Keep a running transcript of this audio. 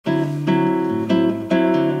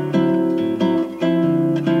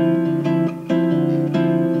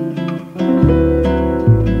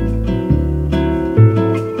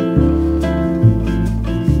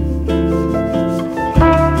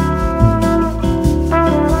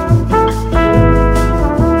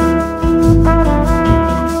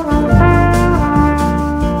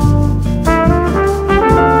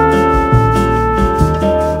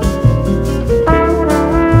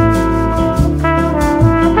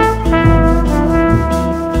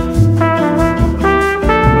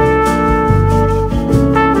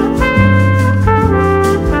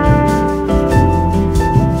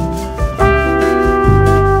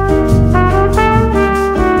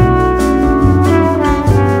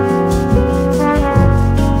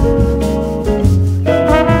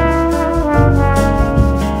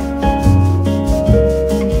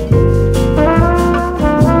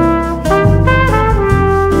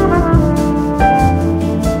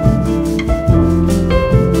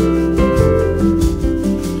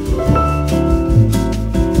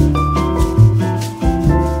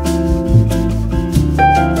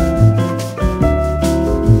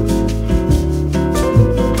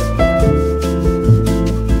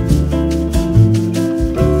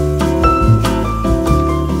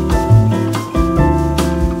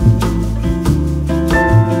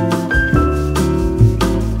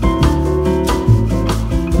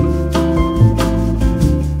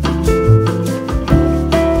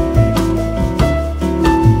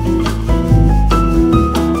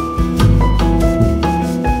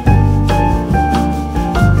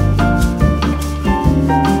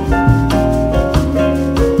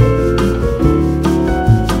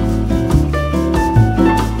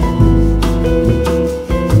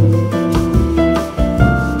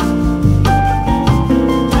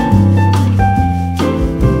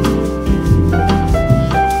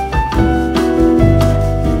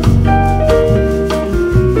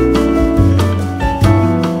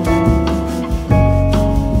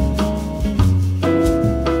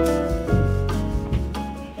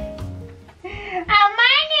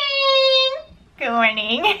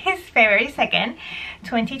February 2nd,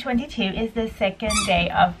 2022 is the second day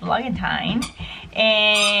of Vlogentine,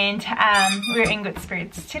 and we're in good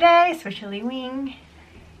spirits today, especially Wing.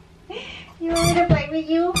 You want me to play with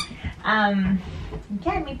you? You can't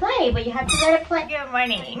let me play, but you have to let it play. Good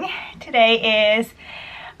morning. Today is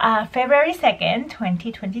February 2nd,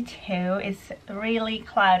 2022. It's really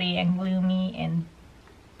cloudy and gloomy in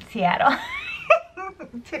Seattle.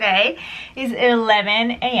 Today is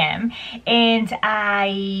 11 a.m. and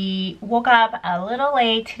I woke up a little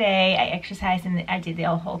late today. I exercised and I did the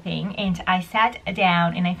whole thing, and I sat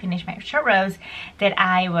down and I finished my short rows that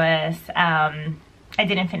I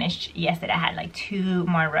didn't finish yesterday. I had like 2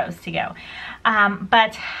 more rows to go,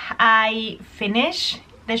 but I finished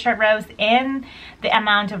the short rows and the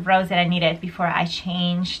amount of rows that I needed before I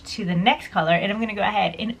change to the next color. And I'm gonna go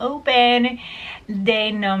ahead and open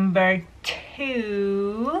day number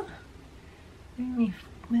 2. Let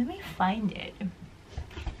me find it.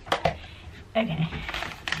 Okay,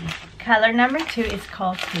 color number 2 is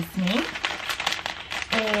called Kiss Me,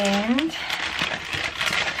 and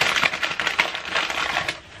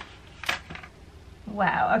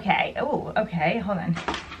wow, okay. Oh, okay, hold on.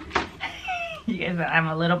 You guys, I'm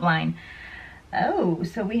a little blind. Oh,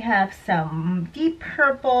 so we have some deep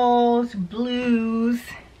purples, blues.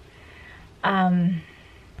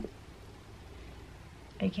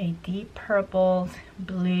 Okay, deep purples,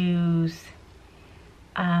 blues.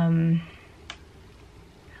 Come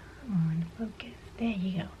on, focus. There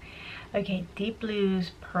you go. Okay, deep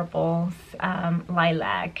blues, purples,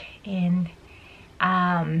 lilac, and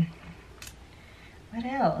what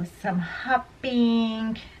else? Some hot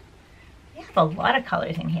pink. We have a lot of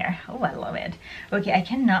colors in here. Oh, I love it. Okay, I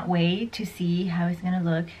cannot wait to see how it's gonna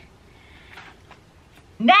look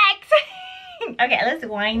next. Okay, let's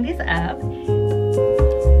wind this up.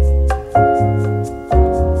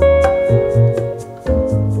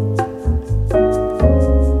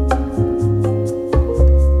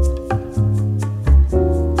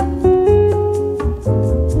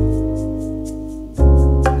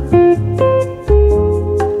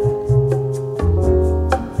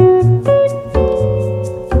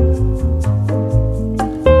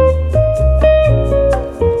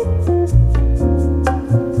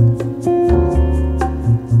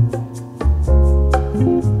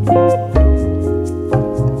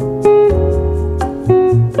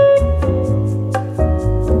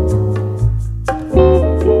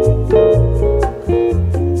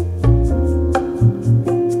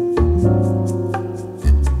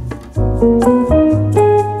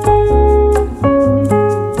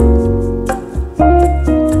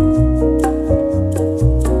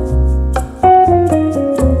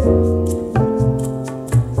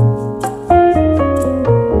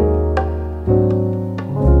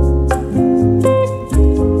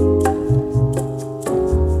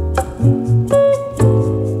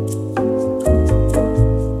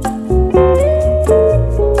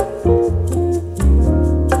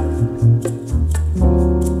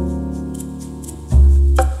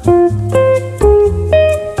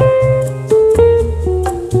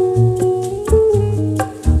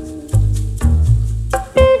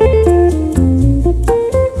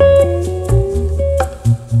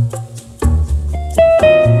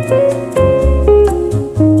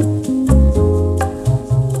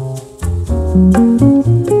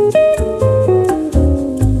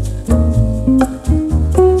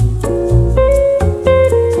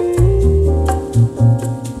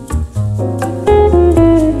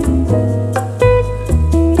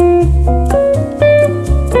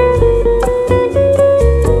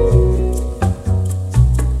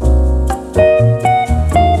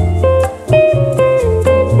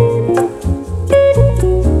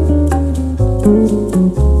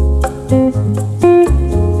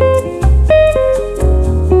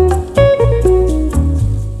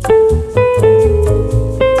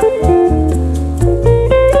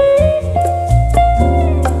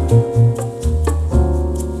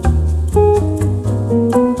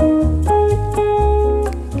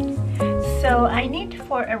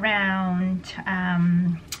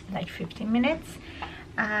 Like 15 minutes.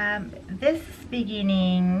 This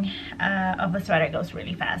beginning of a sweater goes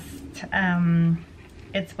really fast.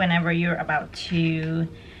 It's whenever you're about to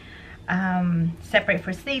separate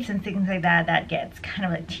for sleeves and things like that, that gets kind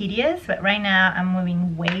of like tedious. But right now I'm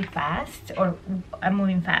moving way fast, or I'm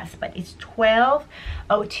moving fast, but it's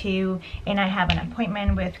 12:02 and I have an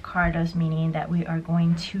appointment with Cardos, meaning that we are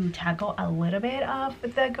going to tackle a little bit of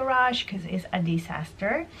the garage because it's a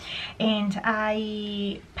disaster. And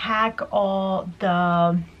I pack all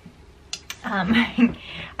the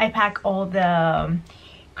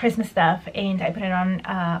Christmas stuff, and I put it on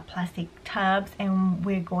plastic tubs, and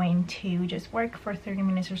we're going to just work for 30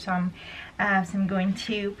 minutes or so. So I'm going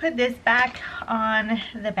to put this back on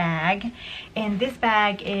the bag, and this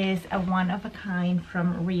bag is a one-of-a-kind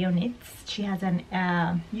from Rio Knits. She has an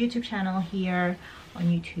YouTube channel here on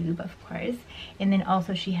YouTube, of course, and then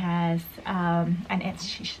also she has an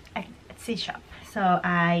Etsy shop, so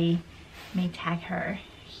I may tag her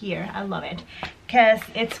here. I love it because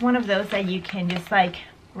it's one of those that you can just like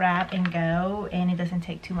grab and go, and it doesn't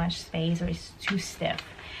take too much space or it's too stiff.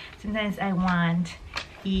 Sometimes I want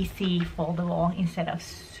easy foldable instead of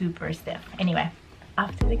super stiff. Anyway,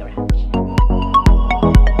 off to the garage.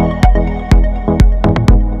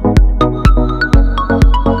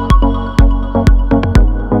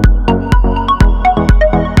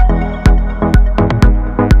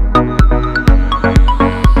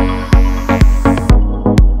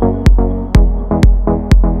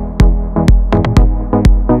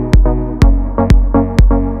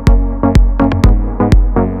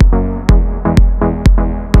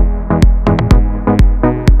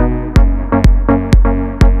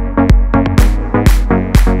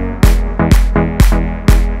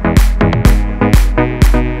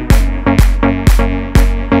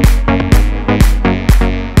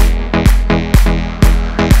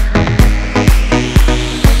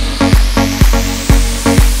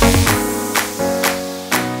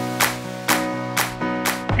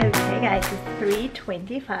 It's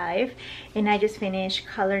 3:25 and I just finished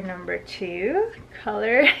color number 2,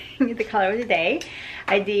 the color of the day.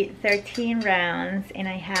 I did 13 rounds, and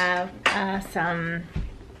I have I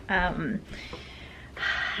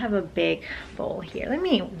have a big bowl here. Let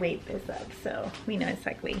me weight this up so we know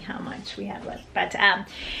exactly how much we have left. But at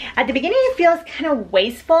the beginning it feels kind of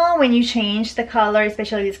wasteful when you change the color,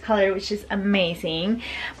 especially this color, which is amazing.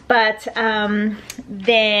 But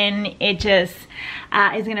then it just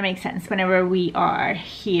is gonna make sense whenever we are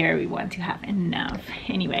here. We want to have enough.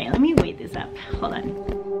 Anyway, let me weight this up. Hold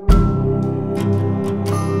on.